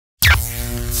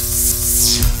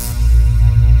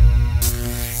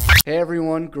Hey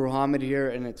everyone, Gruhamed here,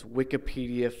 and it's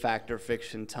Wikipedia Fact or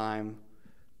Fiction time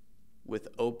with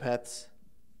Opeth's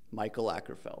Mikael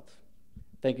Akerfeldt.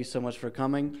 Thank you so much for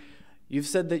coming. You've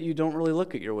said that you don't really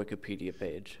look at your Wikipedia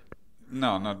page.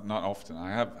 No, not often.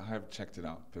 I have checked it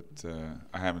out, but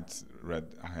I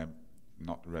have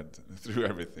not read through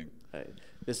everything. Right.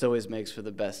 This always makes for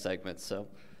the best segment, so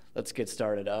let's get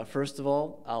started. First of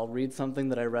all, I'll read something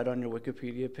that I read on your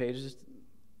Wikipedia pages,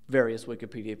 various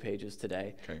Wikipedia pages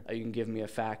today. Okay. You can give me a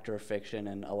fact or a fiction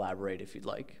and elaborate if you'd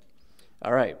like.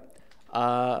 All right.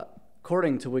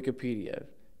 According to Wikipedia,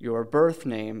 your birth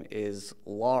name is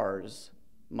Lars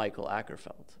Mikael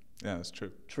Akerfeldt. Yeah, that's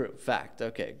true. True. Fact.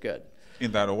 Okay, good.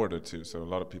 In that order too. So a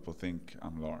lot of people think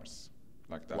I'm Lars,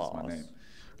 like that's Lars. my name.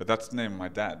 But that's the name of my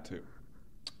dad too.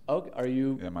 Oh, are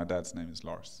you? Yeah, my dad's name is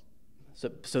Lars.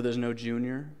 So there's no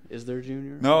junior? Is there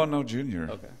junior? No junior.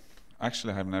 Okay.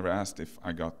 Actually, I've never asked if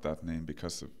I got that name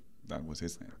because that was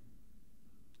his name.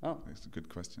 Oh. That's a good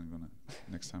question. I'm gonna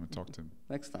next time I talk to him.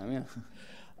 Next time, yeah.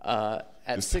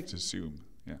 Just have to assume,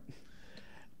 yeah.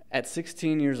 At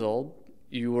 16 years old,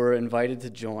 you were invited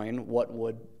to join what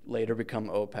would later become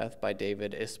Opeth by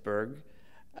David Isberg,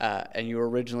 and you were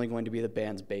originally going to be the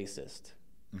band's bassist.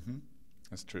 Mm-hmm.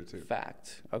 That's true too.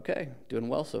 Fact. Okay, doing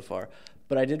well so far.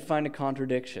 But I did find a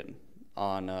contradiction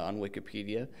on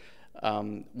Wikipedia.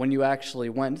 When you actually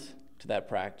went to that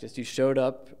practice, you showed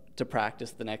up to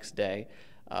practice the next day,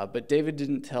 but David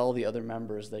didn't tell the other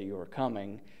members that you were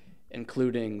coming,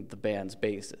 including the band's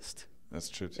bassist. That's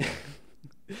true too.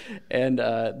 And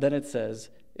then it says,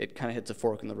 it kind of hits a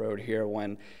fork in the road here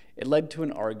when it led to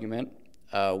an argument,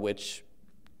 which,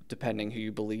 depending who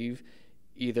you believe,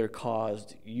 either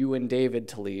caused you and David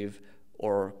to leave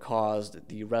or caused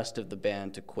the rest of the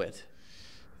band to quit.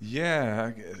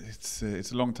 Yeah, it's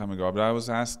a long time ago, but I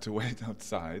was asked to wait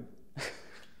outside.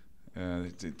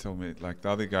 It told me, like, the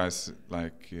other guys,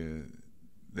 like,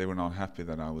 they were not happy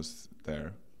that I was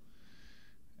there.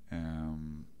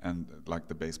 And like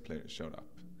the bass player showed up.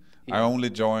 Yeah.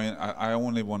 I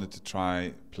only wanted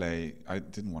to play, I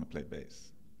didn't want to play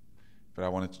bass. But I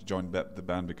wanted to join the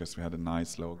band because we had a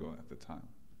nice logo at the time.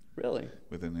 Really?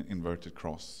 With an inverted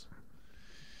cross.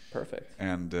 Perfect.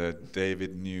 And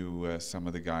David knew some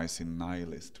of the guys in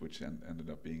Nihilist, which ended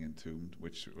up being Entombed,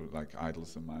 which were like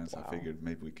idols of mine. So wow. I figured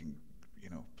maybe we can,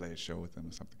 play a show with them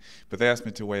or something. But they asked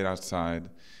me to wait outside,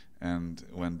 and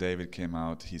when David came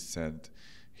out, he said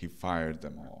he fired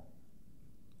them all.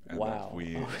 And wow. that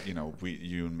we,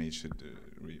 you and me should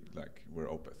we're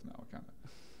Opeth now, kind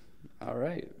of. All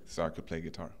right. So I could play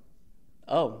guitar.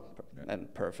 Oh,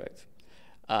 and perfect.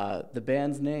 The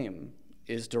band's name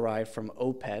is derived from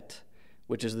Opeth,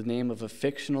 which is the name of a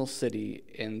fictional city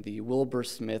in the Wilbur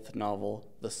Smith novel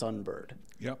The Sunbird.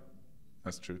 Yep,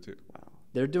 that's true too. Wow,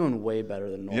 they're doing way better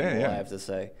than normal. Yeah. I have to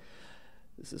say.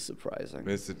 This is surprising.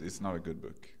 But it's not a good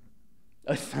book.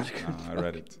 It's not a good book. I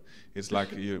read it. It's like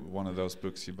one of those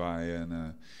books you buy in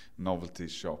a novelty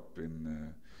shop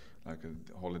in like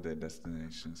a holiday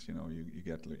destinations. You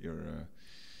get your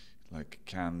like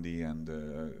candy and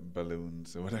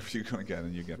balloons or whatever you're gonna get,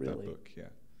 and you get really? That book. Yeah.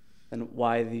 And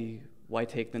why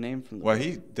take the name from the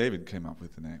book? David came up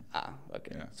with the name. Ah,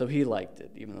 okay. Yeah. So he liked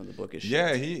it, even though the book is shit.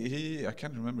 Yeah, he I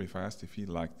can't remember if I asked if he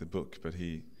liked the book, but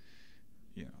he,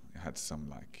 had some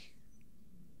like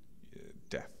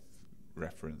death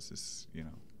references.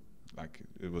 Like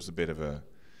it was a bit of a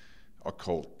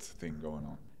occult thing going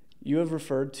on. You have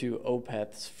referred to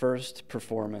Opeth's first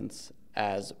performance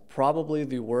as probably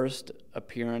the worst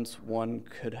appearance one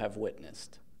could have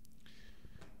witnessed.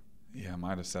 Yeah, I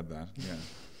might have said that, yeah.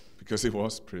 Because it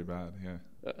was pretty bad,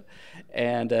 yeah.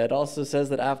 And it also says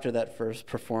that after that first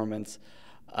performance,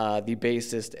 the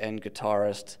bassist and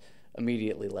guitarist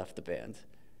immediately left the band.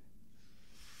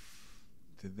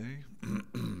 Did they?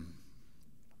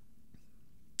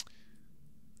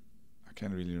 I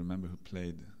can't really remember who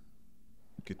played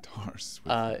guitars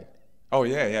with me. Oh,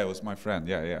 yeah, it was my friend,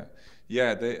 yeah.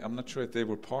 Yeah, I'm not sure if they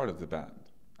were part of the band,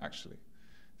 actually.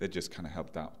 They just kind of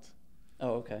helped out.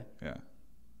 Oh, okay. Yeah.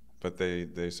 But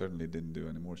they certainly didn't do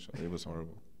any more shows. It was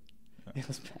horrible. Yeah. It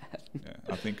was bad.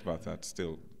 Yeah, I think about that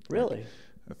still. Really?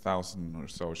 Like 1,000 or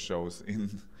so shows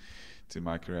to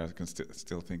my career. I can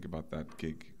still think about that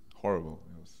gig. Horrible.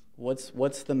 It was.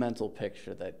 What's the mental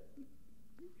picture that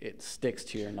it sticks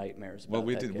to your nightmares about? Well,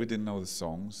 we didn't know the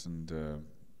songs, and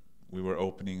we were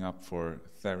opening up for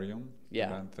Therion, the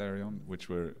band Therion, which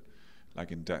were like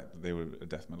they were a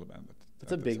death metal band.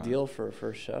 It's a big deal for a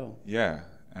first show. Yeah,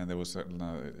 and there was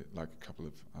like a couple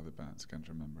of other bands, can't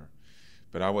remember.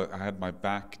 But I had my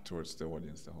back towards the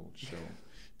audience the whole show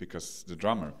because the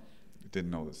drummer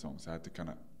didn't know the songs. I had to kind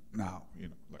of now, you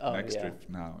know, like Oh, next yeah. riff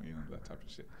now, you know, that type of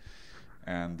shit.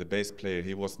 And the bass player,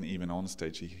 he wasn't even on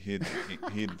stage. He hid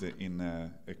in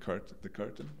the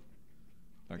curtain,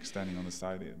 like standing on the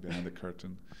side behind the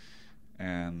curtain.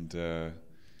 And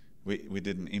we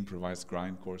did an improvised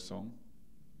grindcore song.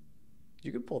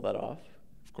 You could pull that off.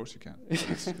 Of course you can.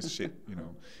 It's shit, you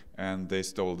know. And they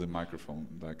stole the microphone.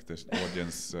 Like the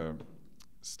audience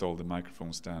stole the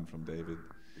microphone stand from David.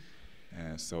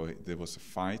 So there was a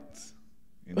fight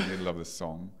in the middle of the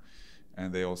song.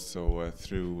 And they also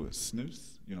threw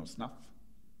snus, you know, snuff.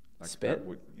 Like Spit?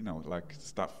 You know, like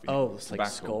stuff. Oh, it's tobacco.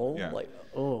 like skull? Yeah. Like,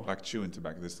 oh. Like chewing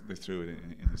tobacco. They threw it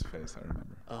in his face, I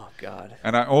remember. Oh, God.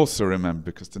 And I also remember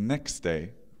because the next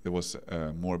day there was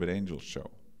a Morbid Angel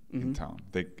show in town.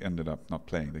 They ended up not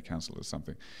playing. They canceled or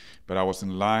something. But I was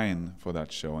in line for that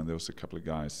show, and there was a couple of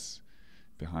guys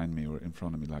behind me or in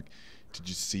front of me like, did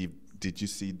you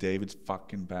see David's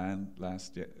fucking band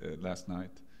last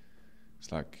night?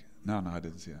 It's like, no, I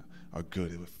didn't see that. Oh,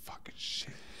 good, it was fucking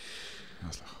shit. And I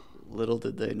was like, oh. Little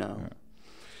did they know.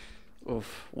 Yeah.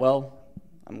 Oof. Well,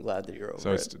 I'm glad that you're over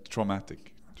So it. it's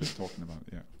traumatic, just talking about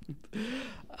it,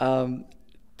 yeah.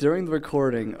 During the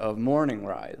recording of Morning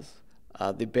Rise,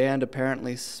 the band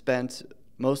apparently spent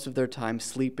most of their time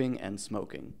sleeping and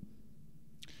smoking.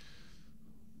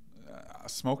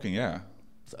 Smoking, yeah.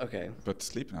 Okay. But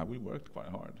sleeping, we worked quite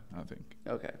hard, I think.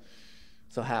 Okay.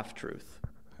 So half truth.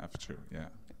 Half true, yeah.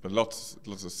 But lots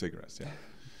of cigarettes, yeah.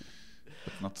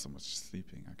 But not so much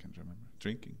sleeping, I can't remember.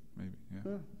 Drinking, maybe,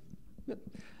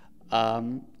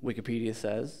 yeah. Wikipedia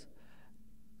says,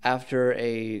 after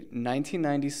a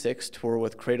 1996 tour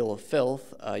with Cradle of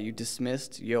Filth, you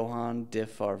dismissed Johan de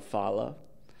Farfalla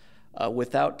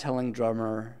without telling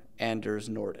drummer Anders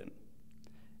Norden.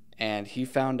 And he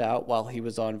found out while he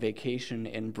was on vacation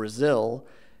in Brazil,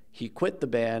 he quit the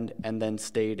band and then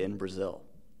stayed in Brazil.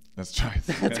 That's right.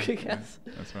 That's a good guess.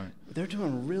 Yeah, that's right. They're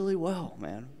doing really well,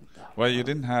 man. Well, you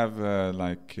didn't have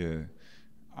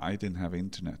I didn't have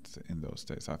internet in those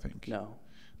days, I think. No.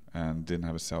 And didn't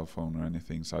have a cell phone or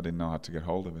anything, so I didn't know how to get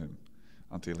hold of him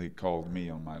until he called me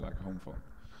on my home phone.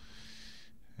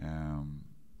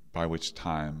 By which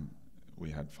time we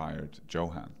had fired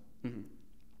Johan. Mm-hmm.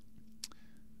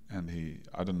 And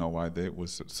I don't know why they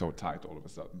was so tight all of a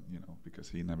sudden, you know, because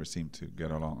he never seemed to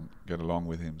get along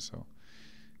with him. So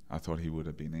I thought he would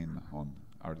have been in on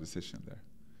our decision there.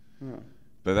 Yeah.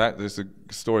 But there's a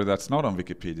story that's not on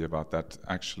Wikipedia about that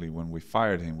actually when we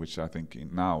fired him, which I think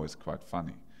now is quite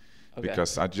funny. Okay.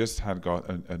 Because I just had got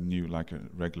a new, like a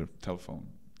regular telephone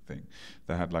thing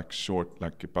that had like short,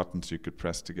 like buttons you could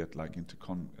press to get like into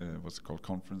what's it called,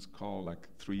 conference call, like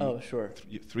three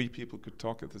people could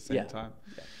talk at the same time.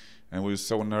 Yeah. And we were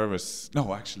so nervous.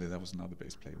 No, actually, that was another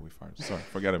bass player we fired. Sorry,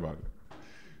 forget about it.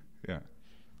 Yeah,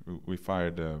 we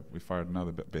fired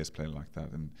another bass player like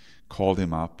that and called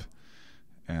him up,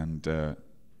 and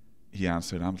he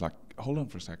answered. I was like, hold on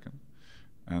for a second,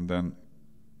 and then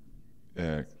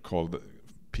called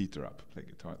Peter up, played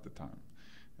guitar at the time,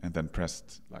 and then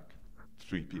pressed like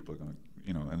three people going,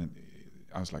 you know, and then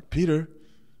I was like, Peter,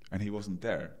 and he wasn't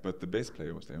there, but the bass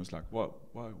player was there. He was like, what?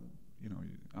 Why? You know,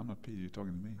 I'm not Peter, you're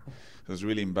talking to me. So it was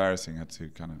really embarrassing. I had to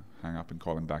kind of hang up and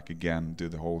call him back again, do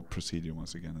the whole procedure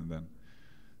once again, and then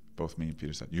both me and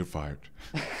Peter said, you're fired.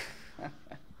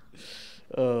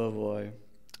 Oh, boy.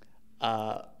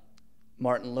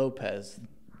 Martin Lopez,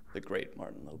 the great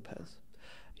Martin Lopez,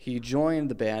 he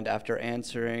joined the band after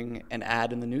answering an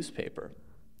ad in the newspaper.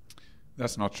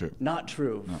 That's not true. Not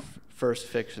true. No. First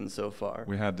fiction so far.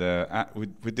 We had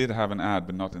we did have an ad,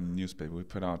 but not in the newspaper. We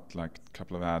put out like a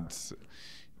couple of ads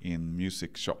in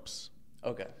music shops.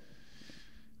 Okay.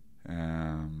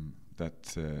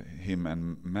 That him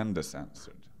and Mendes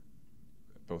answered,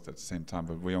 both at the same time.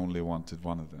 But we only wanted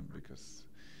one of them because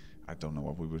I don't know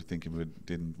what we were thinking. We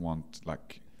didn't want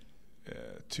like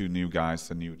two new guys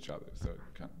that knew each other, so it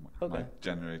kind of might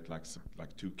generate like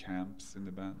two camps in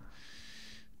the band.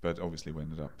 But obviously, we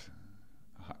ended up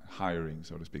hiring,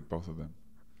 so to speak, both of them.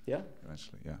 Yeah.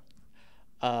 Eventually,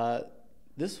 yeah.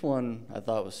 This one I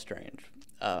thought was strange.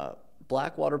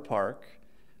 Blackwater Park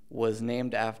was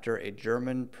named after a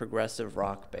German progressive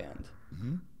rock band.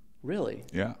 Mm-hmm. Really?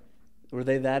 Yeah. Were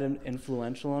they that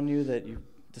influential on you that you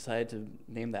decided to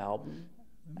name the album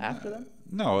after them?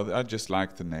 No, I just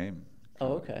liked the name.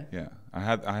 Oh, okay. Yeah, I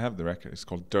have the record. It's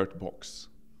called Dirt Box.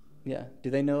 Yeah. Do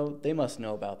they know? They must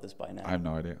know about this by now. I have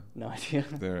no idea. No idea.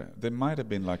 There might have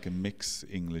been like a mix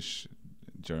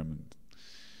English-German,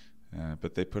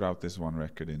 but they put out this one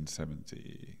record in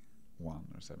 71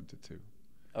 or 72.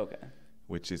 Okay.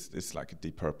 Which is like a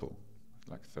Deep Purple,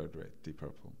 like third-rate Deep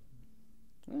Purple.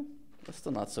 That's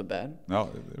still not so bad. No,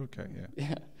 they're okay,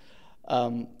 yeah.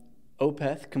 Yeah.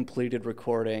 Opeth completed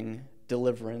recording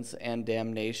Deliverance and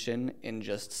Damnation in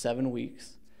just 7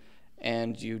 weeks,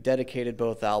 and you dedicated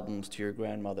both albums to your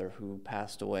grandmother who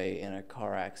passed away in a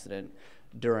car accident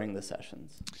during the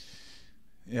sessions.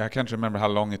 Yeah, I can't remember how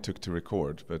long it took to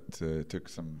record, but it took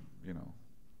some, you know,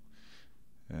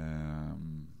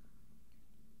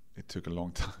 it took a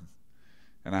long time.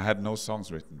 And I had no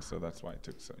songs written, so that's why it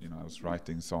took so, you know, I was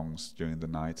writing songs during the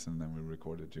nights and then we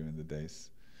recorded during the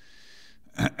days.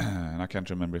 And I can't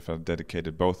remember if I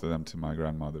dedicated both of them to my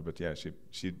grandmother, but yeah,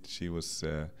 she was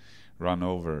run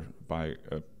over by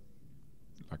a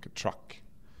truck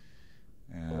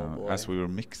as we were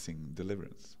mixing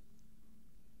Deliverance.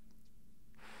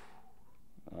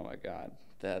 Oh my God,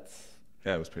 that's...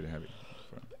 Yeah, it was pretty heavy.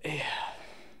 Yeah.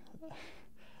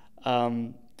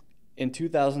 In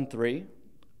 2003,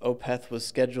 Opeth was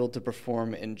scheduled to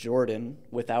perform in Jordan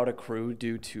without a crew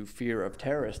due to fear of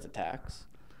terrorist attacks.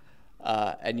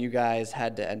 And you guys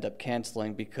had to end up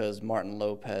canceling because Martin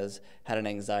Lopez had an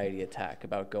anxiety attack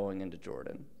about going into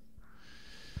Jordan.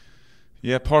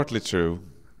 Yeah, partly true.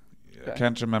 Okay. I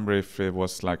can't remember if it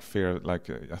was like fear, like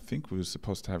I think we were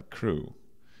supposed to have crew.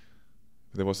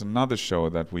 There was another show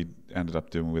that we ended up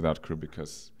doing without crew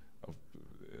because of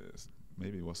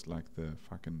maybe it was like the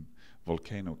fucking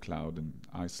volcano cloud in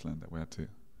Iceland that we had to,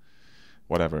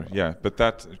 whatever. Yeah, but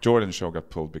that Jordan show got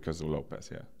pulled because of Lopez.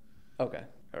 Yeah. Okay.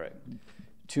 All right.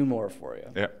 2 more for you.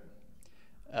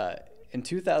 Yeah. In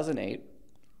 2008,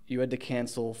 you had to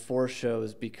cancel 4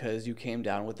 shows because you came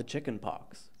down with the chicken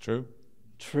pox. True.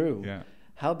 True. Yeah.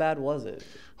 How bad was it?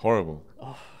 Horrible.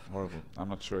 Oh. Horrible. I'm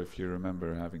not sure if you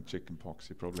remember having chicken pox.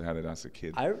 You probably had it as a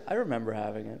kid. I remember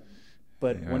having it.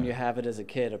 But Yeah. when you have it as a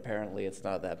kid, apparently it's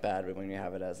not that bad. But when you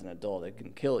have it as an adult, it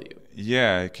can kill you.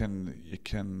 Yeah, it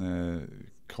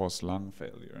can cause lung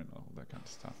failure and all that kind of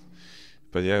stuff.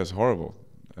 But yeah, it was horrible.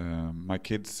 My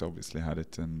kids obviously had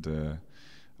it, and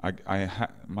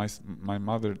my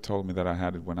mother told me that I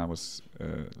had it when I was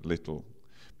little,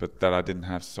 but that I didn't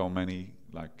have so many,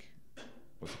 like,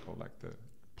 what's it called, like the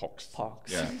pox.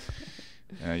 Pox.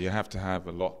 Yeah. You have to have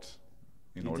a lot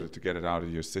in order to get it out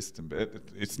of your system, but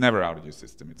it's never out of your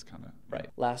system. It's kind of right.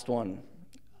 Last one.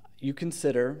 You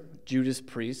consider Judas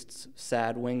Priest's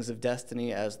Sad Wings of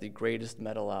Destiny as the greatest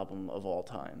metal album of all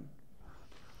time.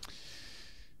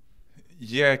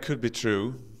 Yeah, it could be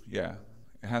true. Yeah,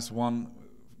 it has one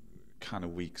kind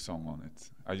of weak song on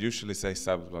it. I usually say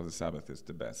Sabbath Bloody Sabbath is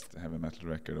the best heavy metal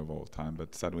record of all time,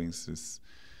 but Sad Wings is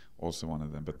also one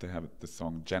of them. But they have the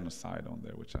song Genocide on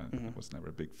there, which I was never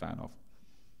a big fan of.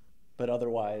 But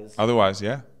otherwise,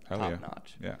 yeah, hell top yeah,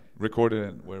 notch. Yeah,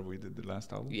 recorded where we did the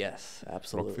last album. Yes,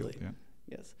 absolutely. Rockfield, yeah.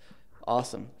 Yes,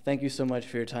 awesome. Thank you so much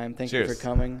for your time. Thank Cheers. you for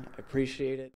coming. I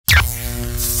appreciate it.